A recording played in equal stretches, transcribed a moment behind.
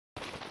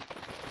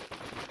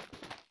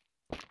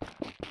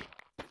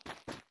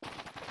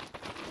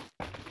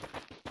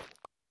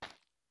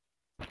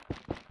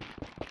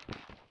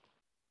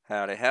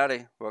Howdy,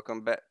 howdy.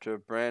 Welcome back to a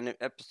brand new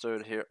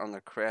episode here on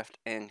the Craft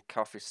and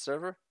Coffee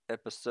server,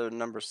 episode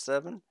number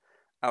 7.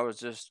 I was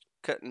just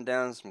cutting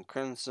down some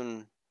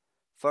crimson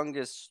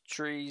fungus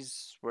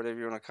trees, whatever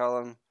you want to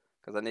call them,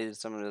 because I needed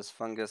some of this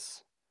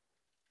fungus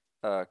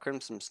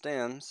crimson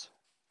stems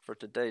for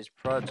today's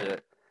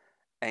project.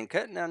 And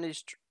cutting down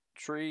these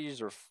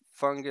trees or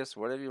fungus,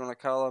 whatever you want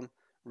to call them,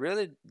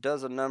 really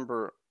does a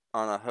number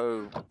on a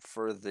hoe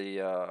for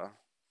the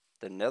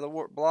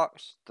netherwort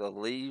blocks, the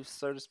leaves,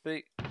 so to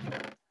speak.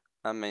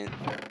 I mean,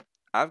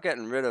 I've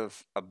gotten rid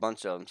of a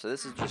bunch of them, so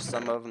this is just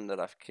some of them that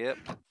I've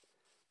kept.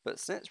 But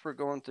since we're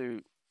going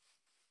through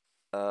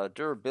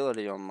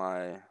durability on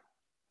my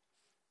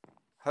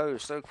hoe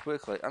so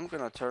quickly, I'm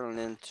going to turn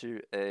it into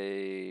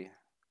a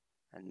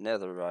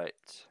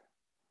netherite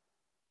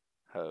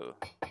hoe.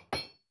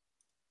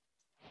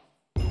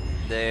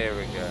 There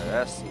we go.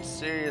 That's some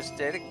serious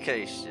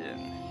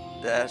dedication.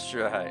 That's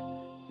right.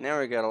 Now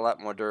we got a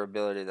lot more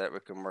durability that we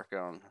can work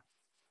on.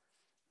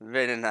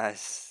 Very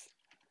nice.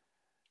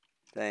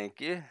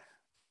 Thank you.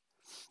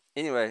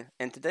 Anyway,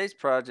 in today's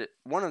project,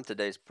 one of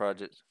today's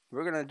projects,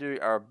 we're going to do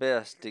our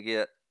best to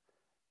get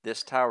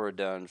this tower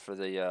done for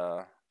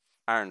the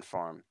iron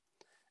farm.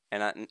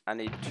 And I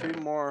need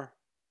 2 more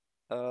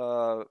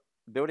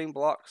building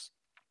blocks.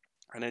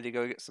 I need to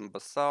go get some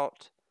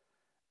basalt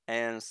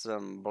and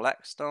some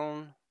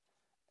blackstone,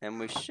 and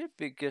we should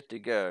be good to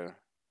go.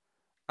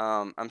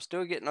 I'm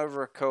still getting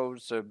over a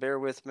cold, so bear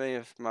with me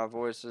if my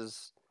voice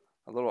is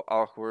a little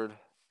awkward.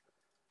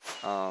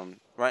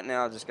 Right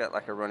now I just got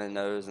like a runny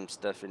nose and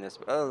stuffiness,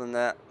 but other than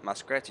that, my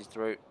scratchy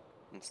throat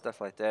and stuff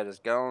like that is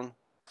gone.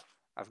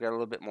 I've got a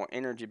little bit more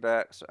energy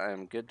back, so I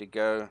am good to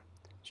go.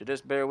 So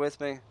just bear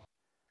with me.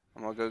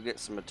 I'm gonna go get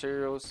some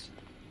materials.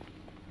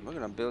 We're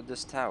gonna build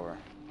this tower.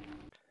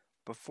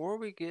 Before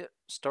we get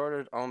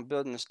started on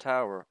building this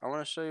tower, I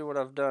want to show you what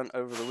I've done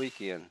over the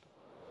weekend.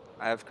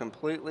 I have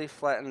completely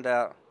flattened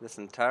out this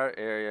entire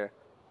area.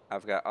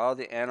 I've got all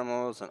the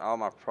animals and all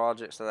my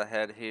projects that I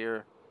had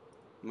here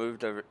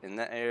moved over in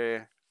that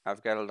area.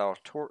 I've got it all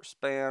torch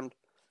spammed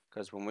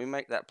because when we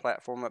make that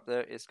platform up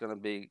there, it's going to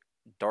be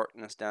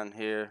darkness down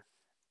here,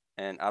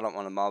 and I don't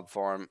want a mob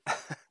farm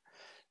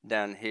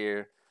down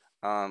here.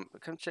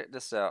 But come check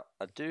this out.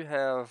 I do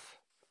have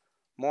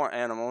more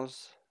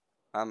animals.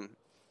 I'm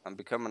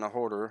becoming a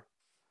hoarder.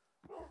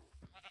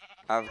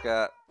 I've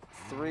got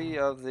 3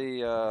 of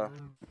the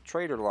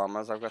trader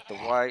llamas. I've got the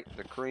white,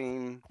 the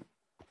cream,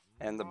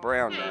 and the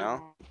brown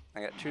now.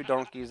 I got 2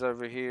 donkeys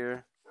over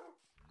here.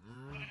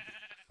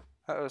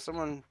 Uh-oh,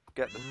 someone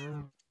got the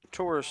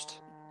tourist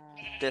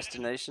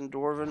destination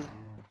dwarven.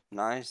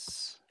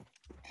 Nice.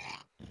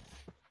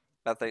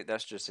 I think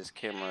that's just his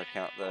camera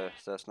account though,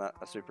 so that's not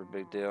a super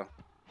big deal.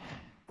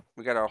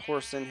 We got our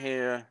horse in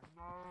here.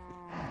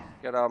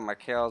 Got all my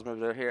cows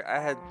moved over here. I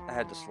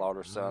had to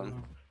slaughter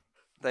some.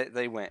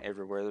 They went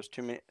everywhere. There's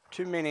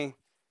too many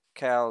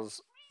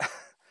cows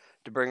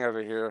to bring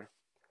over here,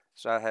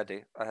 so I had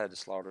to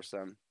slaughter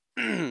some.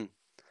 All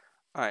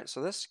right,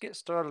 so let's get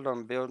started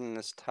on building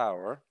this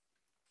tower.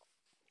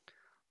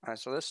 All right,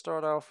 so let's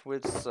start off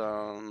with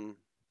some.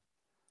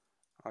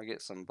 I'll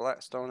get some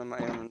blackstone in my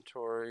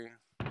inventory.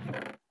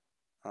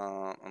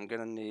 I'm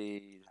gonna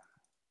need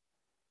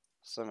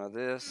some of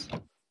this.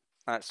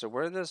 Alright, so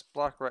where this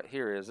block right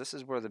here is, this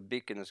is where the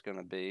beacon is going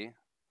to be.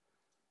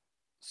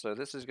 So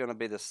this is going to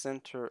be the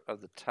center of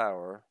the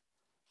tower.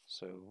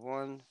 So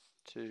 1,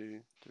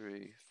 2,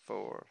 3,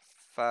 4,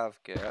 5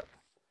 gap.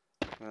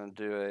 I'm going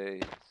to do a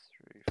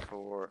 3,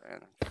 4,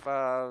 and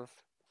 5.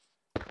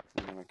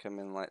 I'm going to come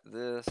in like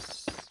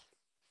this.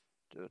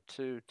 Do a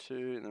 2, 2,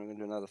 and then we're going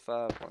to do another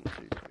 5. 1, 2,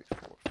 3,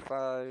 4,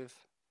 5.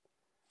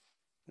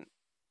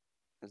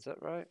 Is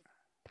that right?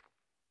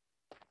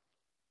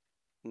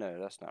 No,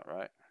 that's not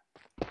right.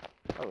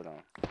 Hold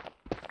on.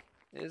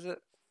 Is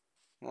it?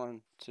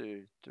 1,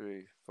 2,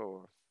 3,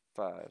 4,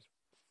 5.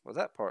 Well,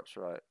 that part's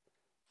right.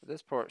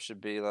 This part should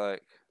be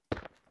like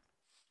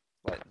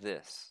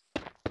this.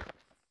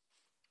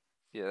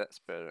 Yeah, that's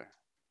better.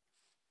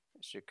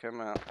 It should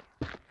come out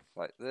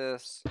like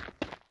this.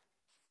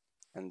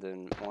 And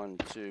then 1,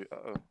 2,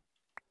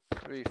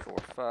 3, 4,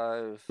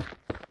 5,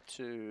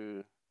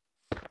 2,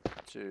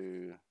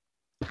 2,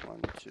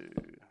 1, 2,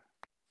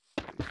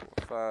 3, 4,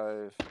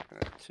 5,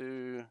 and a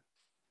 2,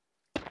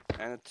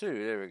 and a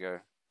 2. There we go.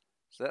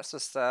 So that's the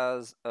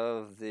size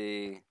of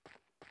the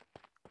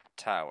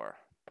tower.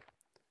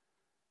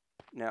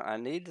 Now I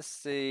need to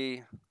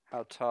see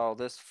how tall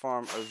this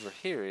farm over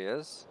here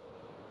is.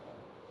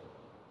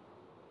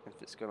 If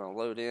it's going to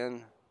load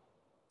in.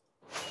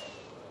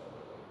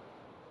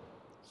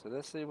 So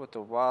let's see what the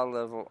Y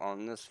level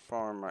on this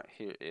farm right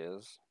here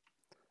is.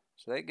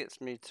 So that gets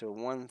me to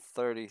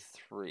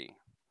 133.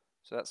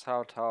 So that's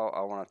how tall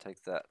I want to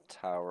take that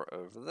tower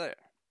over there.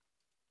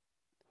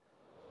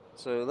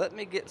 So let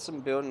me get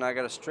some building. I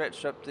got to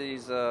stretch up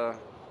these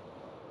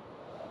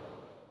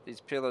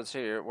pillars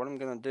here. What I'm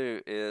going to do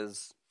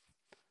is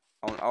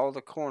on all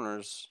the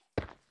corners,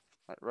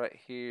 like right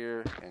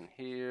here and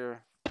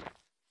here,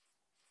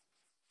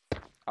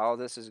 all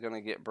this is going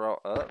to get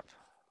brought up.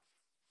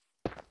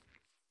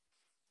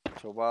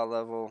 to Y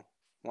level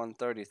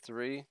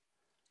 133,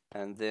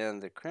 and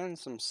then the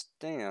crimson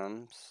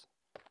stems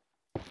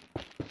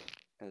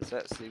is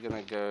actually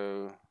going to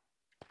go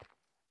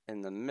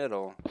in the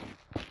middle,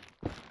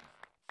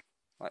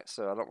 like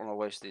so. I don't want to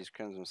waste these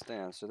crimson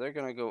stems, so they're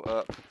going to go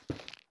up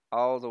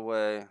all the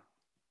way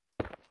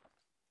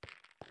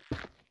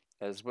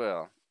as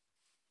well.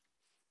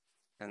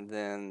 And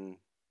then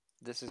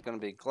this is going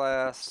to be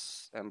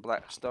glass and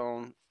black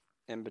stone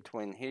in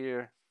between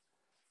here,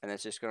 and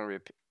it's just going to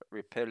be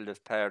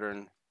repetitive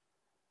pattern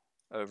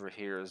over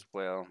here as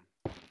well.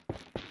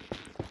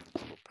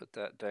 We'll put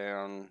that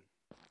down.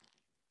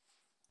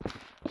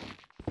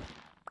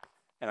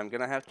 And I'm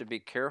going to have to be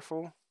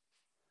careful.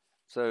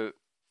 So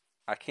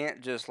I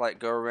can't just like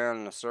go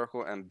around in a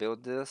circle and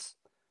build this,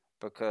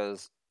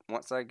 because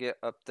once I get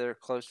up there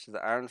close to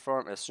the iron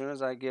farm, as soon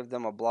as I give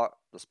them a block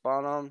to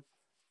spawn on,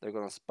 they're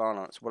going to spawn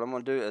on it. So what I'm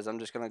going to do is I'm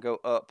just going to go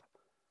up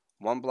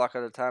one block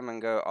at a time and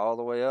go all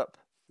the way up,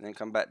 and then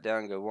come back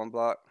down and go one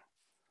block.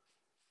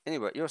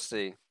 Anyway, you'll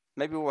see.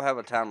 Maybe we'll have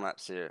a time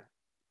lapse here.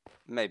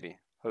 Maybe.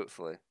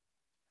 Hopefully.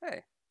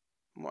 Hey,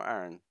 more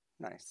iron.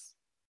 Nice.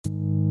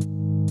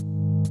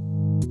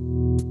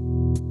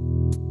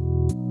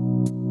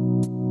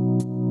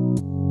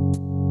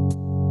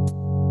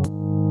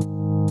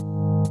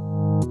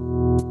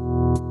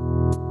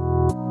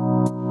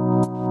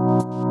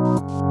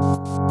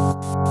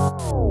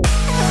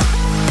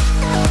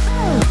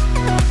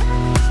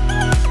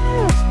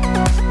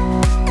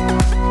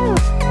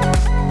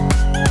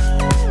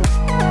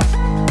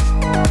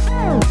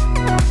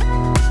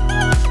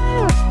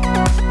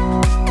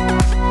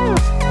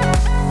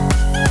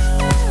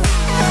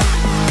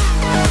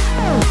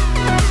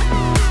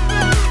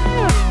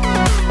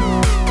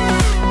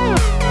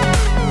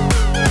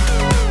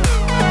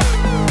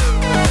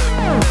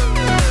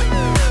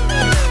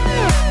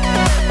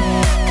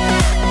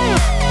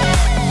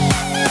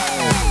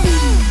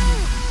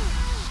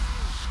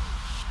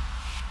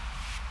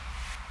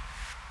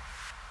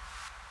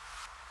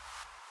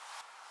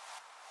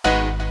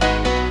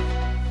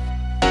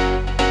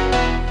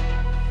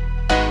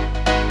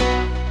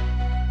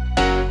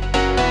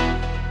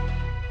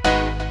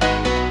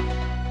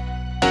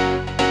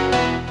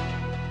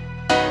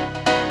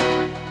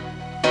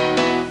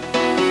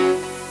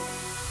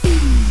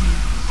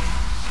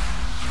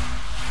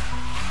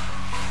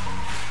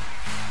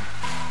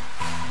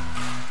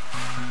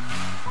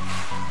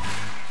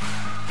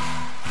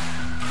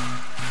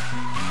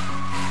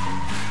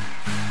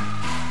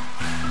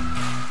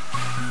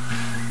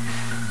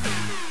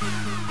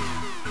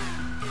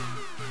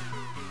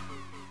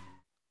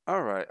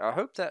 Alright, I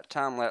hope that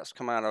time lapse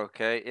come out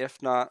okay.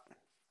 If not,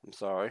 I'm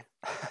sorry.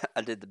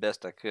 I did the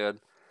best I could.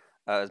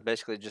 It's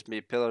basically just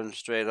me pillaring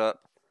straight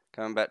up,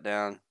 coming back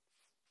down,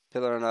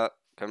 pillaring up,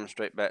 coming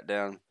straight back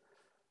down.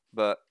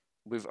 But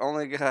we've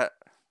only got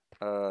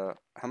how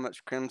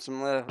much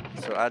crimson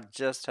left? So I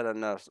just had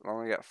enough. So I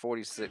only got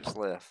 46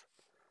 left.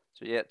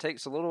 So yeah, it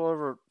takes a little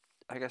over,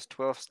 I guess,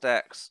 12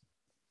 stacks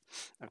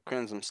of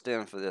crimson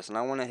stem for this. And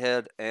I went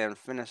ahead and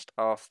finished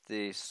off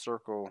the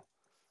circle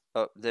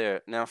up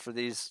there. Now for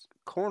these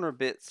corner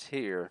bits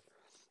here,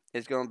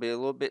 it's going to be a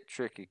little bit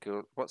tricky,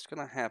 because what's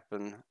going to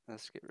happen,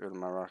 let's get rid of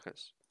my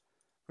rockets.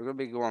 We're going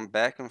to be going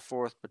back and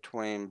forth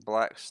between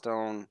black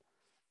stone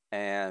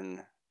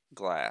and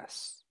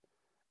glass.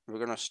 We're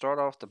going to start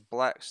off the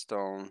black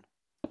stone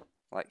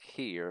like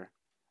here,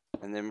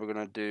 and then we're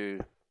going to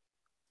do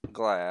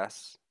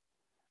glass,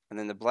 and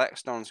then the black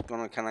stone's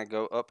going to kind of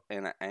go up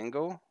in an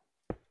angle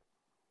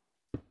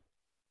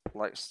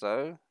like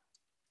so,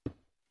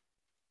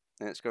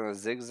 and it's going to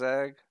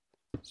zigzag.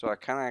 So I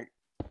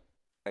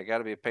got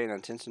to be paying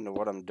attention to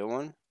what I'm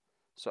doing.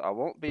 So I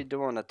won't be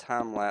doing a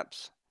time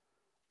lapse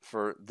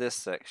for this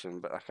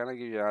section, but I kind of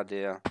give you an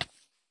idea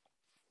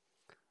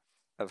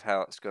of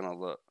how it's going to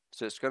look.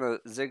 So it's going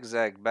to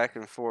zigzag back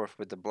and forth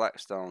with the black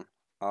stone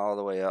all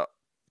the way up.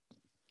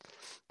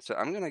 So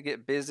I'm going to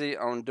get busy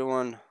on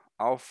doing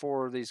all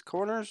 4 of these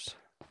corners,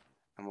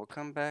 and we'll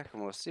come back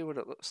and we'll see what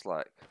it looks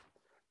like.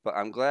 But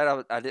I'm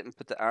glad I didn't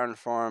put the iron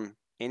farm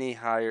any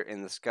higher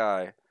in the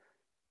sky,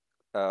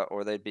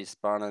 or they'd be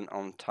spawning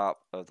on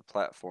top of the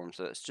platform.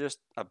 So it's just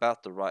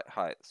about the right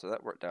height. So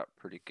that worked out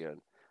pretty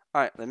good.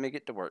 Alright, let me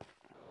get to work.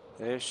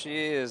 There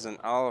she is in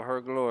all her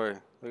glory.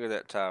 Look at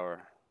that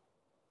tower.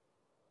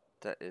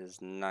 That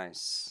is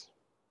nice.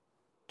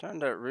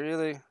 Turned out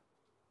really,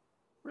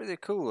 really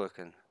cool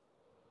looking.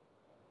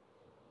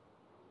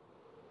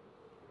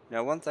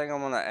 Now one thing I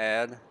want to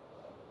add,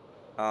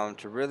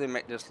 to really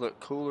make this look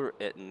cooler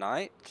at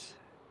night,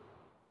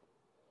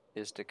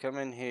 is to come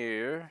in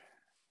here.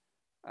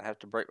 I have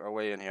to break my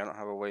way in here. I don't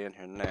have a way in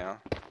here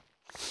now.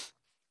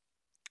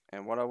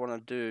 And what I want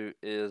to do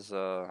is,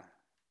 on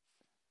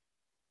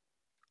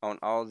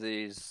all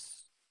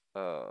these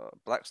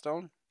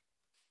blackstone,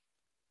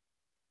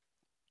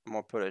 I'm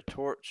going to put a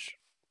torch.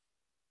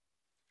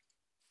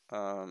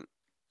 Can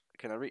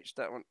I reach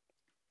that one?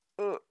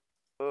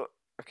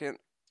 I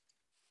can't.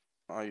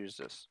 I'll use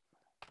this.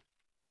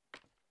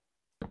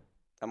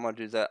 I'm going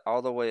to do that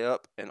all the way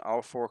up in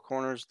all four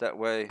corners. That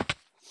way,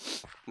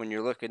 when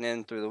you're looking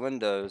in through the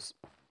windows,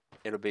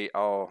 it'll be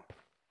all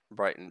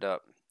brightened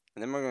up.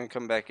 And then we're going to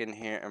come back in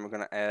here and we're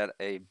going to add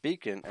a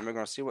beacon, and we're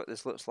going to see what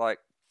this looks like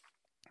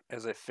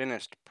as a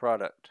finished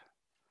product.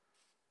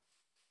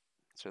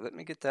 So let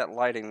me get that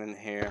lighting in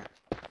here,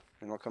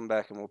 and we'll come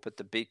back and we'll put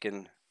the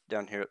beacon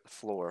down here at the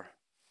floor.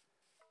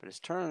 But it's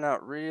turning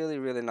out really,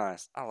 really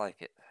nice. I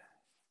like it.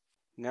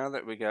 Now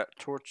that we got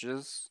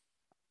torches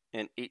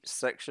in each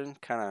section,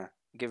 kind of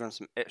giving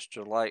some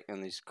extra light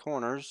in these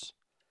corners,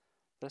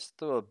 let's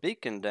throw a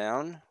beacon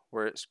down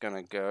where it's going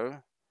to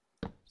go.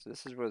 So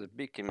this is where the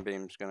beacon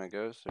beam's going to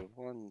go. So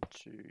 1,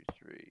 2,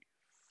 3,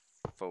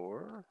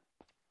 4.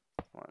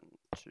 1,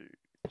 2,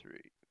 3,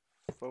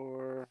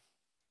 4.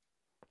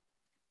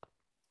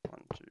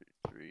 1, 2,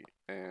 3,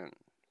 and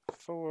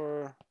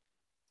 4.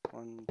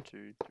 1,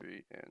 2,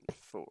 3, and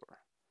 4.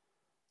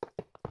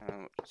 And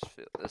we'll just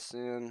fill this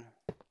in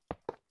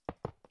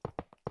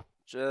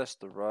just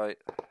the right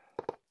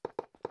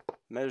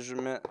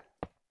measurement,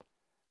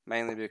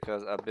 mainly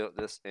because I built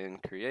this in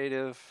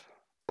creative,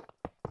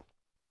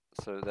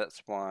 so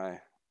that's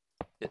why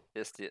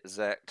it's the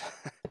exact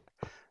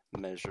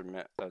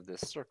measurement of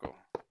this circle.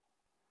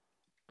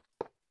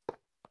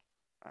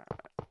 Alright,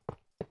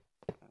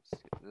 let's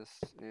get this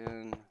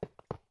in.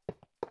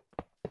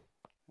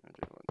 I'll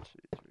do 1, 2,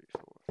 3,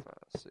 4,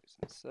 5, 6,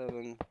 and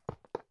 7.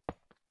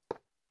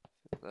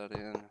 Fill that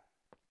in.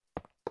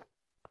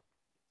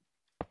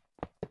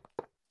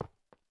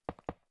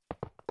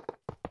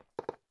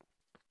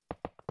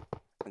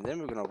 And then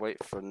we're going to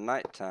wait for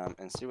nighttime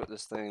and see what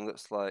this thing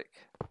looks like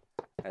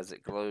as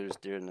it glows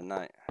during the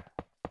night.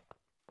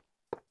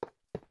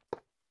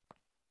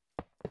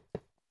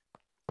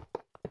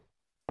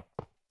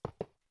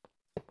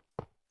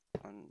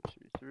 One,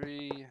 two,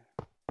 three,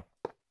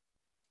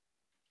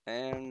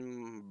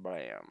 and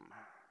bam.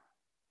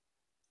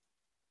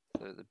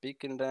 So the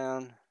beacon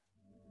down,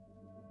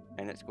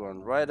 and it's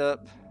going right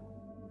up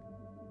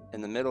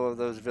in the middle of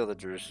those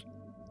villagers.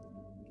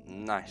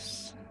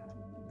 Nice.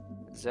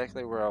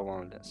 Exactly where I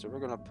wanted it. So we're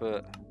going to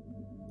put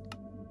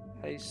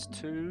haste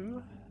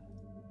 2.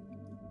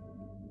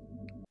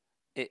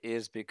 It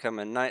is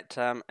becoming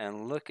nighttime,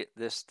 and look at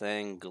this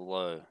thing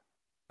glow.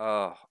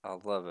 Oh, I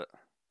love it.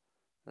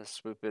 Let's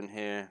swoop in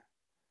here,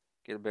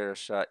 get a better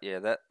shot. Yeah,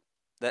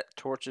 that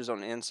torches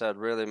on the inside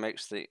really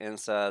makes the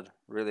inside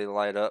really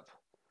light up.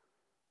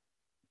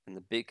 And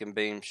the beacon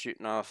beam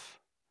shooting off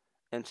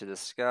into the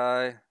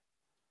sky.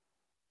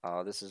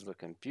 Oh, this is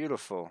looking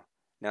beautiful.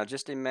 Now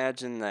just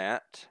imagine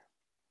that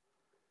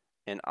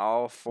in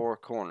all four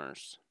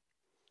corners.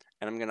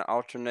 And I'm going to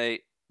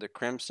alternate the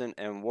crimson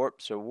and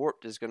warped. So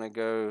warped is going to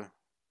go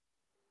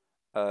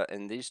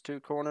in these two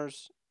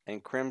corners,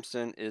 and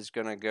crimson is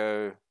going to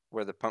go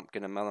where the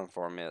pumpkin and melon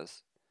farm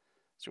is.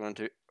 So we're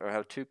going to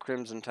have 2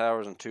 crimson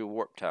towers and 2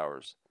 warp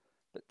towers.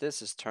 But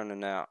this is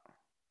turning out,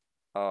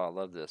 oh, I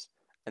love this.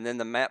 And then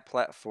the map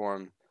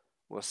platform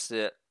will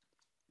sit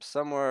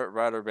somewhere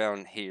right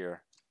around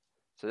here.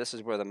 So this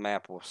is where the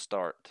map will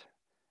start.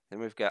 Then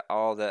we've got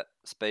all that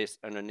space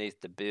underneath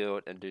to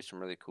build and do some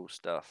really cool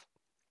stuff.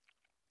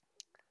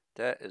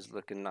 That is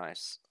looking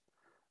nice.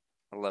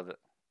 I love it.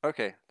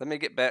 Okay, let me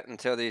get back and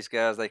tell these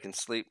guys they can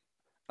sleep,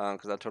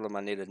 because I told them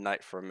I needed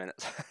night for a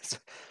minute. So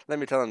let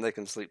me tell them they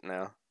can sleep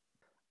now.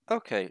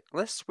 Okay,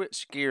 let's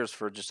switch gears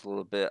for just a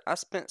little bit. I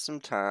spent some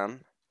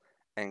time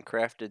and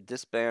crafted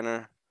this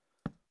banner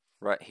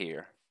right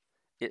here.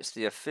 It's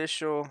the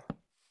official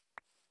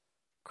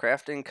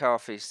Crafting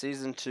Coffee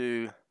Season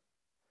 2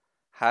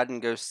 Hide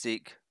and Go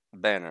Seek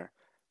banner.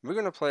 We're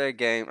going to play a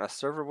game, a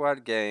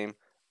server-wide game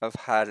of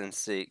hide and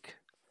seek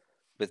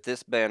with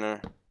this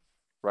banner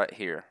right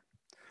here.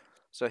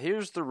 So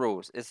here's the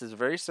rules. This is a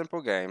very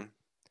simple game.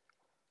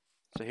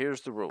 So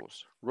here's the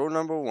rules. Rule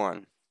number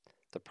 1.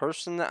 The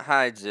person that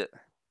hides it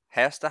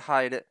has to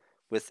hide it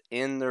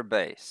within their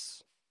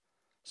base.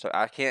 So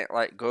I can't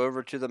like go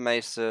over to the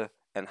mesa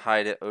and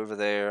hide it over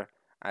there.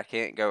 I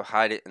can't go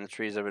hide it in the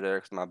trees over there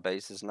because my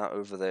base is not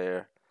over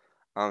there.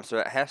 So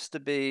it has to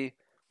be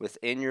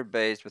within your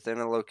base, within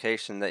a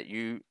location that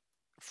you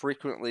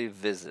frequently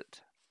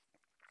visit.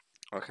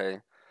 Okay.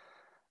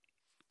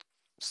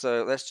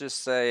 So let's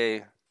just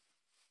say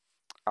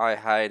I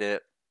hide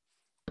it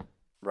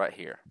right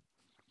here.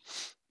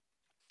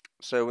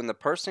 So when the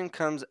person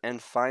comes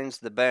and finds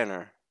the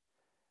banner,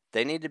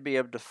 they need to be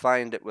able to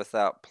find it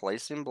without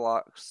placing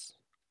blocks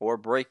or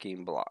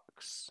breaking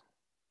blocks.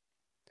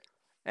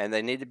 And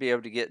they need to be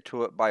able to get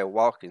to it by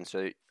walking.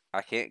 So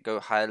I can't go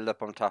hide it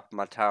up on top of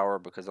my tower,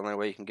 because the only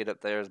way you can get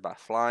up there is by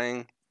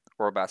flying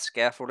or by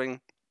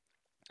scaffolding.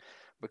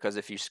 Because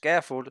if you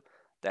scaffold,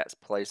 that's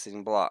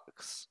placing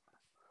blocks.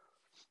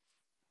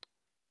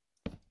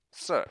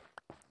 So,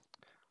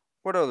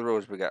 what other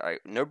rules we got?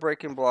 No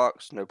breaking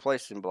blocks, no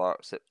placing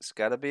blocks. It's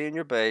got to be in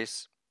your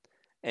base.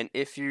 And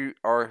if you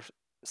are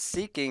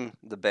seeking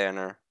the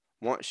banner,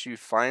 once you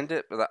find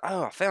it, be like,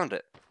 oh, I found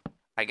it.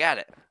 I got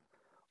it.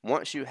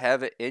 Once you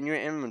have it in your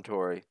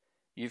inventory,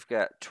 you've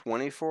got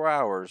 24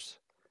 hours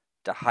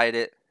to hide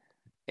it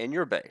in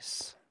your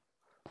base.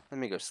 Let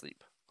me go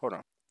sleep. Hold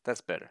on.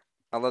 That's better.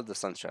 I love the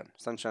sunshine.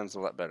 Sunshine's a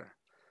lot better.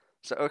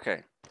 So,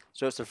 okay.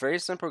 So it's a very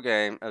simple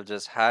game of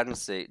just hide and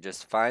seek.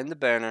 Just find the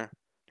banner,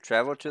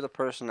 travel to the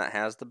person that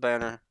has the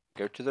banner,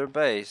 go to their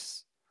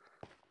base,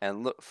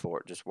 and look for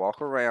it. Just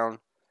walk around.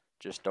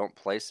 Just don't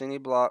place any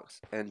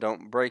blocks and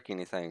don't break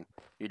anything.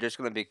 You're just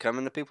going to be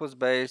coming to people's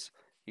base.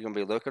 You're going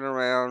to be looking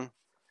around.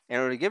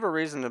 And to give a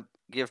reason to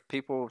give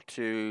people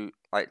to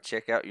like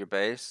check out your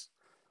base.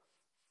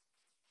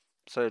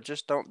 So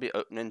just don't be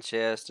opening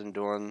chests and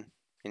doing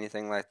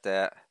anything like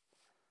that.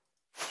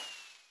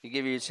 To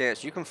give you a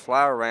chance, you can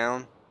fly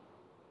around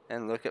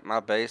and look at my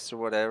base or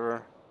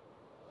whatever.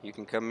 You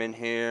can come in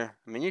here.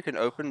 I mean, you can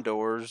open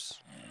doors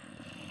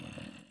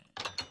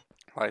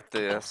like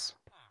this.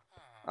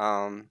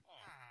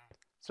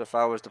 So if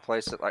I was to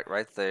place it like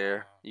right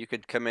there, you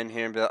could come in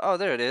here and be like, oh,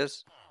 there it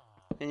is.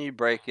 And you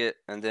break it,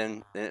 and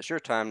then it's your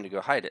time to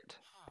go hide it.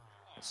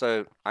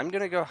 So I'm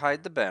going to go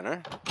hide the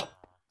banner.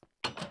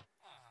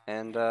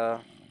 And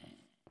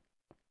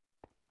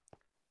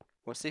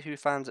we'll see who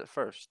finds it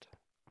first.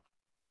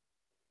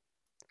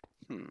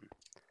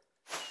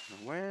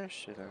 Where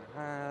should I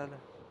hide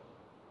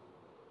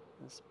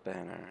this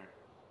banner?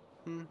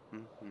 Ooh,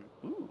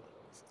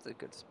 this is a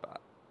good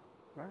spot.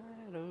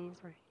 Right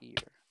over here.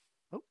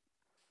 Oh,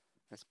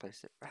 let's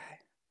place it right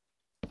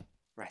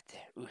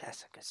there. Ooh,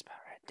 that's a good spot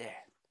right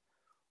there.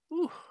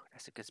 Ooh,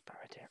 that's a good spot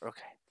right there.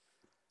 Okay,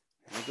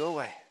 let me go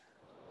away.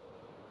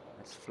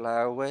 Let's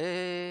fly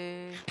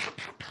away.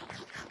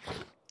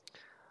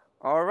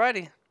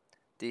 Alrighty,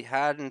 the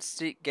hide and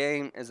seek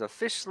game is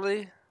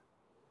officially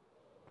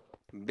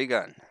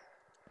begun.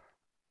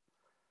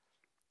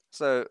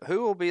 So,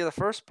 who will be the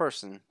first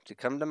person to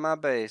come to my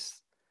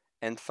base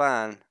and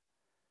find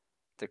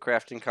the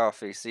Crafting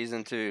Coffee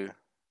Season 2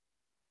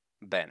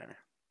 banner?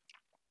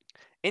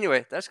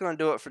 Anyway, that's going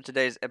to do it for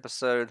today's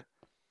episode.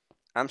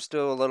 I'm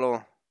still a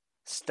little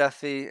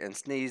stuffy and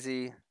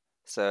sneezy,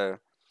 so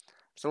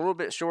it's a little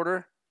bit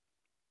shorter.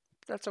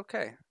 But that's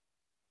okay.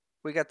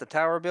 We got the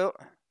tower built.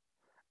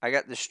 I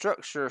got the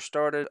structure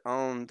started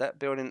on that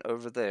building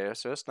over there,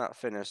 so it's not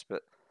finished,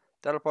 but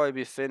that'll probably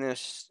be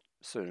finished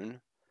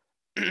soon.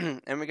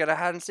 And we got a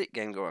hide and seek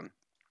game going.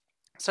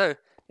 So,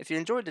 if you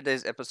enjoyed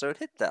today's episode,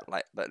 hit that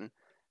like button.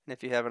 And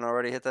if you haven't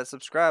already, hit that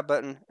subscribe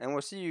button. And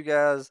we'll see you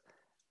guys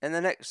in the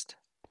next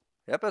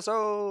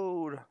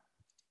episode.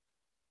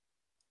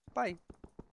 Bye.